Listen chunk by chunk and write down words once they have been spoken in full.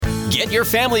Get your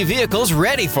family vehicles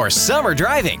ready for summer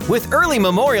driving with early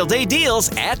Memorial Day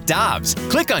deals at Dobbs.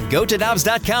 Click on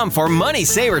GoToDobbs.com for money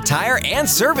saver tire and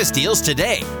service deals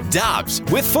today. Dobbs,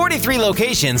 with 43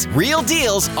 locations, real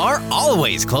deals are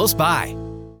always close by.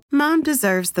 Mom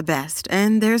deserves the best,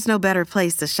 and there's no better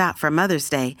place to shop for Mother's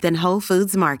Day than Whole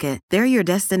Foods Market. They're your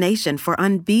destination for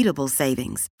unbeatable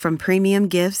savings, from premium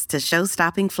gifts to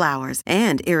show-stopping flowers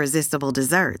and irresistible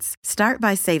desserts. Start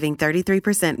by saving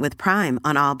 33% with Prime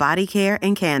on all body care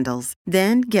and candles.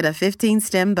 Then get a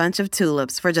 15-stem bunch of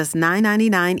tulips for just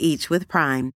 $9.99 each with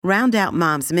Prime. Round out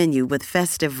Mom's menu with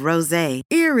festive rosé,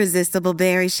 irresistible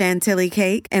berry chantilly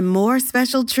cake, and more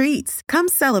special treats. Come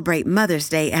celebrate Mother's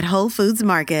Day at Whole Foods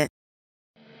Market.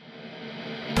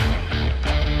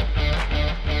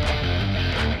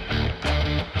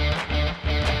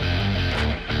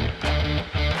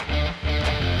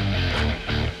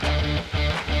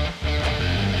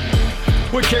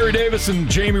 With Kerry Davis and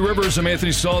Jamie Rivers, I'm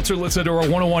Anthony Stalter. Let's head to our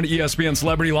 101 ESPN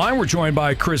Celebrity Line. We're joined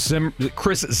by Chris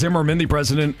Zimmerman, the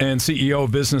president and CEO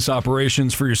of business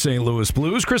operations for your St. Louis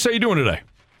Blues. Chris, how you doing today?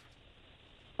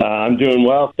 I'm doing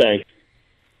well, thanks.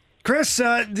 Chris,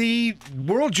 the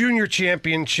World Junior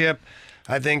Championship,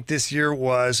 I think this year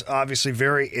was obviously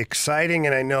very exciting,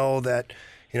 and I know that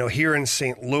here in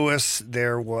St. Louis,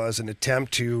 there was an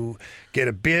attempt to get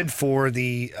a bid for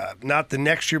the not the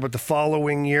next year, but the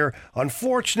following year.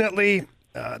 Unfortunately,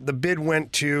 the bid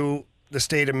went to the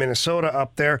state of Minnesota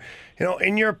up there.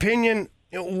 In your opinion,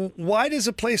 why does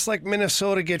a place like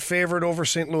Minnesota get favored over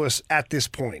St. Louis at this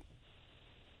point?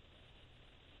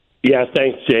 Yeah,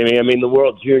 thanks, Jamie. I mean, the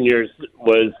World Juniors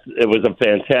was a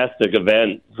fantastic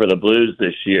event for the Blues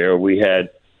this year. We had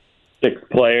 6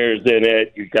 players in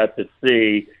it. You got to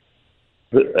see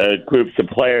groups of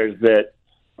players that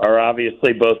are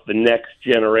obviously both the next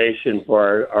generation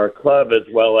for our club as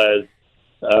well as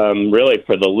really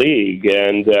for the league.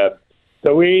 And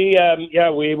so we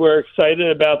were excited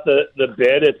about the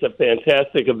bid. It's a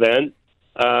fantastic event.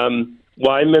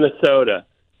 Why Minnesota?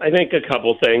 I think a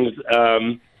couple things.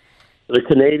 The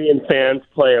Canadian fans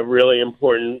play a really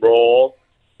important role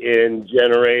in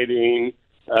generating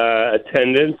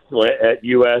attendance at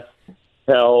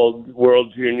U.S.-held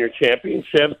World Junior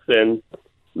Championships, and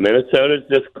Minnesota's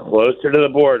just closer to the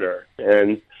border.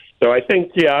 And so I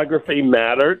think geography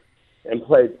mattered and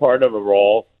played part of a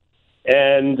role.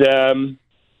 And,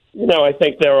 I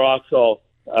think there also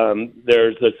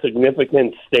there's a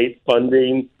significant state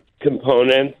funding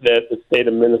component that the state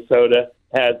of Minnesota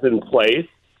has in place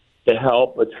to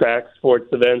help attract sports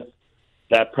events.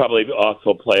 That probably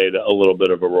also played a little bit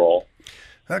of a role.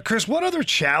 Chris, what other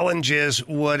challenges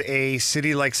would a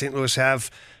city like St. Louis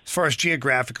have as far as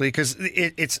geographically? Because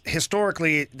it's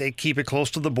historically, they keep it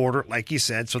close to the border, like you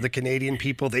said. So the Canadian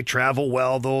people, they travel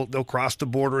well. They'll cross the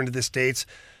border into the States.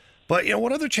 But,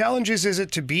 what other challenges is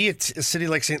it to be a city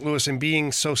like St. Louis and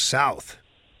being so south?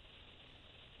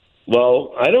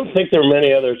 Well, I don't think there are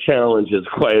many other challenges,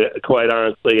 quite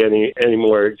honestly,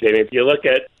 anymore, Jamie. If you look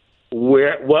at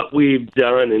what we've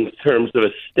done in terms of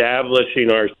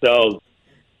establishing ourselves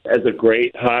as a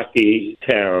great hockey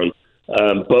town,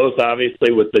 both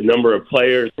obviously with the number of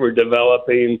players we're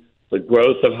developing, the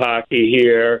growth of hockey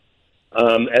here,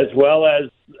 as well as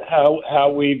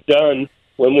how we've done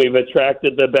when we've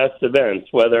attracted the best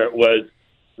events, whether it was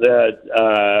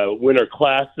the Winter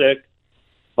Classic,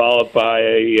 followed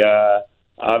by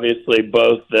obviously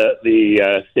both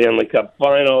the Stanley Cup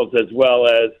Finals as well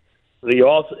as the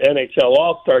NHL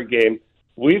All-Star Game.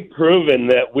 We've proven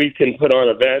that we can put on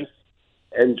events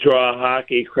and draw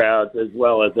hockey crowds as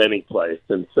well as any place.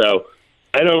 And so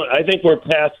I think we're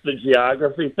past the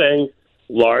geography thing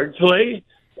largely.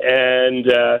 And,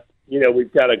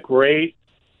 we've got a great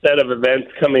set of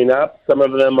events coming up. Some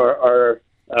of them are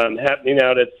happening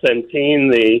out at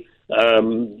Centene, the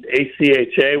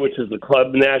ACHA, which is the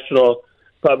College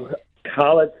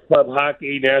Club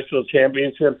Hockey National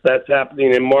Championships. That's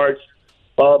happening in March,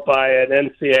 followed by an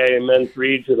NCAA Men's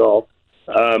Regional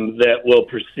that will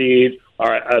precede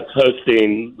us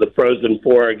hosting the Frozen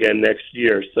Four again next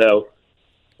year. So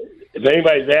if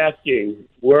anybody's asking,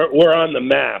 we're on the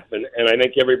map, and I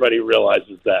think everybody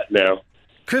realizes that now.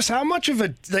 Chris, how much of a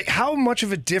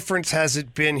difference has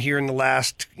it been here in the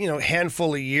last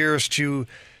handful of years to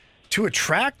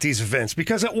attract these events?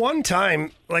 Because at one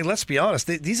time, let's be honest,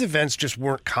 these events just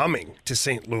weren't coming to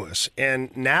St. Louis,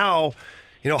 and now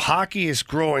hockey is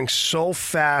growing so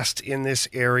fast in this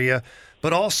area.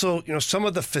 But also, some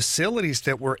of the facilities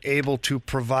that we're able to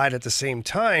provide at the same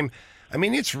time, I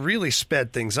mean, it's really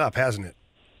sped things up, hasn't it?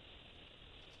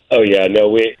 Oh, yeah. No,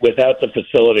 without the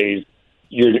facilities,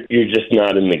 you're just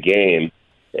not in the game.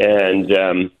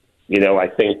 And, I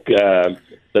think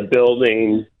the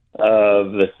building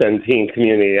of the Centene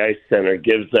Community Ice Center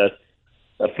gives us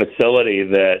a facility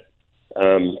that,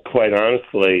 quite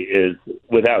honestly, is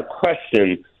without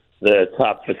question the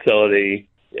top facility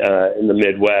in the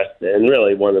Midwest and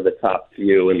really one of the top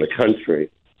few in the country.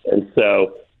 And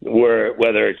so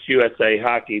whether it's USA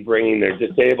Hockey bringing their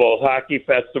Disabled Hockey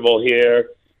Festival here,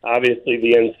 obviously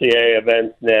the NCAA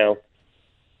events now,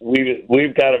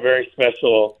 we've got a very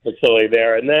special facility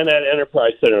there. And then at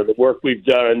Enterprise Center, the work we've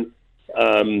done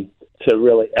to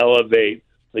really elevate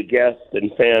the guest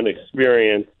and fan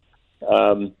experience,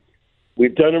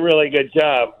 we've done a really good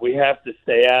job. We have to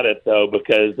stay at it, though,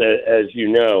 because, as you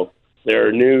know, there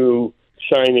are new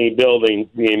shiny buildings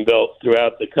being built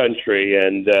throughout the country.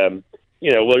 And,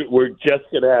 we're just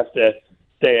going to have to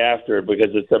stay after it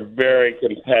because it's a very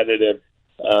competitive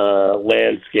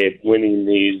landscape winning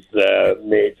these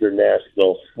major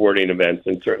national sporting events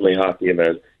and certainly hockey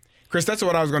events. Chris, that's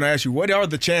what I was going to ask you. What are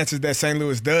the chances that St.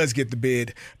 Louis does get the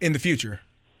bid in the future?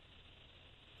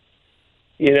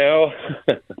 That's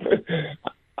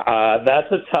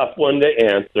a tough one to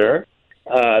answer,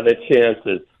 the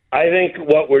chances. I think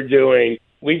what we're doing,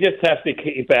 we just have to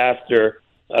keep after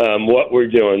what we're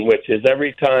doing, which is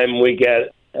every time we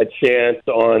get a chance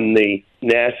on the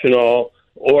national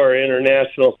or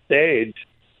international stage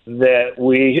that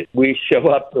we show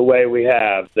up the way we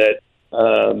have, that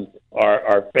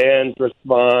our fans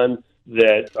respond,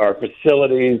 that our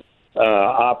facilities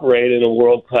operate in a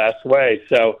world-class way.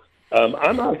 So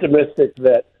I'm optimistic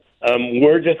that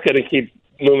we're just going to keep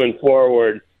moving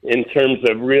forward in terms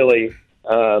of really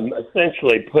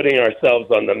essentially putting ourselves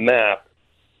on the map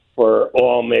for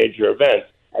all major events.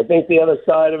 I think the other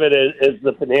side of it is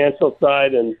the financial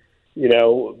side, and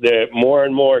the more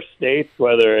and more states,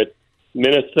 whether it's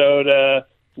Minnesota,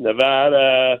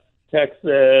 Nevada,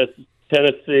 Texas,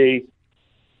 Tennessee,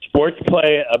 sports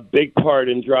play a big part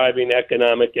in driving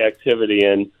economic activity.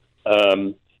 And,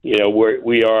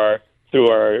 we are, through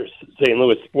our St.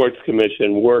 Louis Sports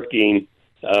Commission, working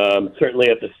certainly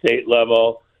at the state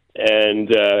level, and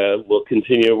we'll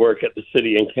continue to work at the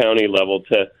city and county level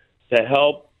to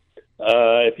help,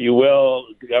 if you will,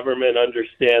 government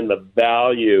understand the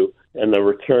value and the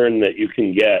return that you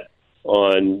can get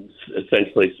on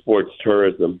essentially sports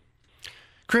tourism.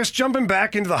 Chris, jumping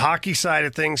back into the hockey side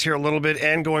of things here a little bit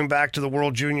and going back to the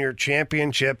World Junior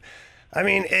Championship, I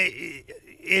mean,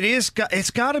 it's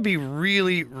got to be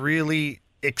really, really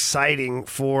exciting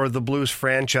for the Blues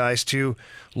franchise to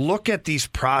look at these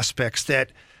prospects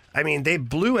that, I mean, they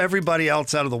blew everybody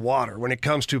else out of the water when it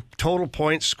comes to total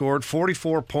points scored,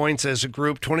 44 points as a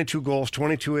group, 22 goals,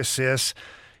 22 assists.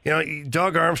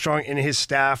 Doug Armstrong and his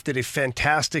staff did a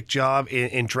fantastic job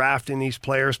in drafting these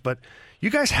players, but you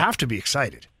guys have to be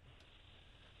excited.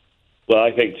 Well,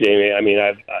 I think, Jamie,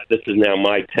 this is now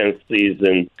my 10th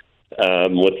season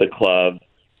with the club.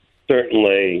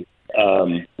 Certainly,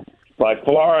 by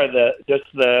far,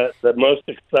 the most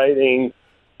exciting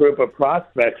group of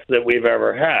prospects that we've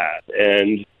ever had.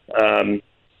 And,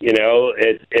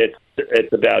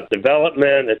 it's about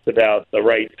development. It's about the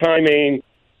right timing.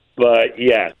 But,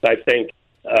 yes, I think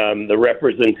the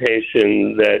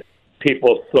representation that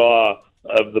people saw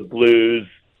of the Blues,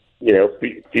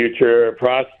 future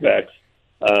prospects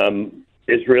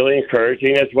is really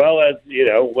encouraging, as well as,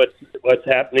 what's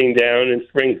happening down in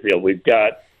Springfield. We've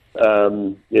got,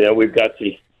 some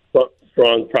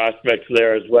strong prospects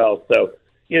there as well. So,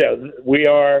 we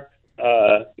are,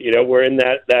 we're in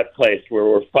that place where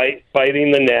we're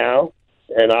fighting the now.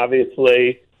 And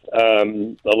obviously,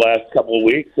 the last couple of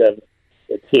weeks, the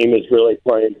team is really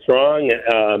playing strong.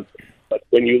 But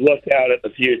when you look out at the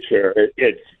future,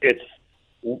 it's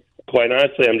quite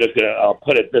honestly, I'll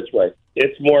put it this way.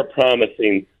 It's more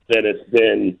promising than it's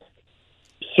been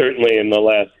certainly in the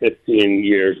last 15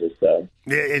 years or so.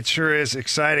 Yeah, it sure is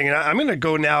exciting. And I'm going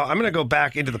to go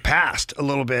back into the past a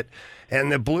little bit.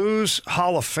 And the Blues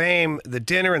Hall of Fame, the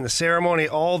dinner and the ceremony,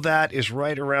 all that is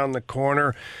right around the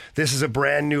corner. This is a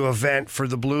brand new event for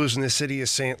the Blues in the city of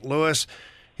St. Louis.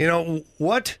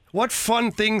 What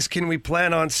fun things can we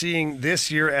plan on seeing this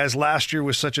year, as last year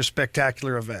was such a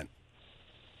spectacular event?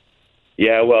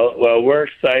 Yeah, well, we're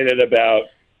excited about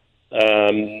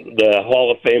the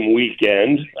Hall of Fame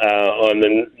weekend. On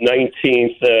the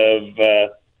 19th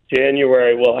of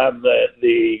January, we'll have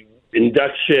the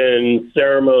induction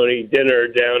ceremony dinner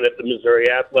down at the Missouri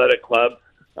Athletic Club.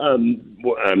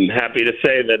 I'm happy to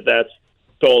say that that's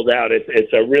sold out.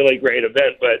 It's a really great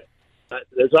event, but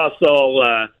there's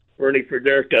also Bernie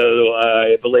Federico, who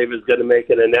I believe is going to make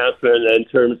an announcement in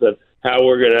terms of how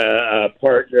we're going to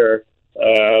partner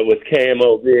with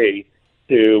KMOV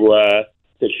to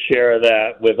to share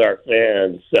that with our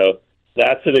fans. So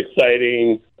that's an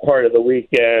exciting part of the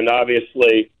weekend.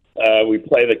 Obviously, we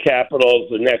play the Capitals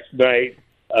the next night,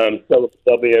 so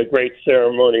there'll be a great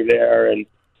ceremony there. And,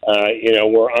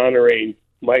 we're honoring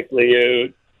Mike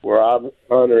Liut, we're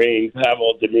honoring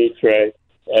Pavel Dimitre,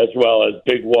 as well as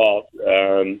Big Walt,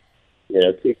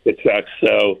 Tikachuk.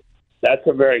 So that's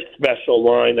a very special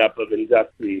lineup of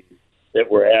inductees that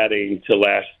we're adding to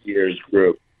last year's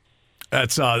group.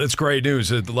 That's great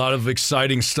news. A lot of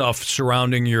exciting stuff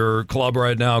surrounding your club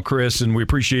right now, Chris, and we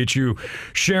appreciate you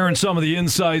sharing some of the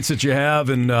insights that you have,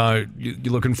 and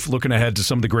you're looking ahead to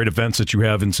some of the great events that you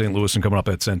have in St. Louis and coming up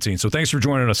at Centene. So thanks for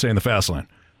joining us today in the Fast Lane.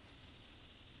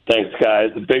 Thanks,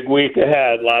 guys. A big week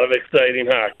ahead. A lot of exciting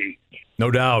hockey.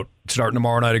 No doubt. Starting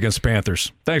tomorrow night against the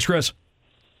Panthers. Thanks, Chris.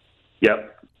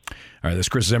 Yep. All right, that's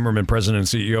Chris Zimmerman,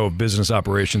 President and CEO of Business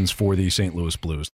Operations for the St. Louis Blues.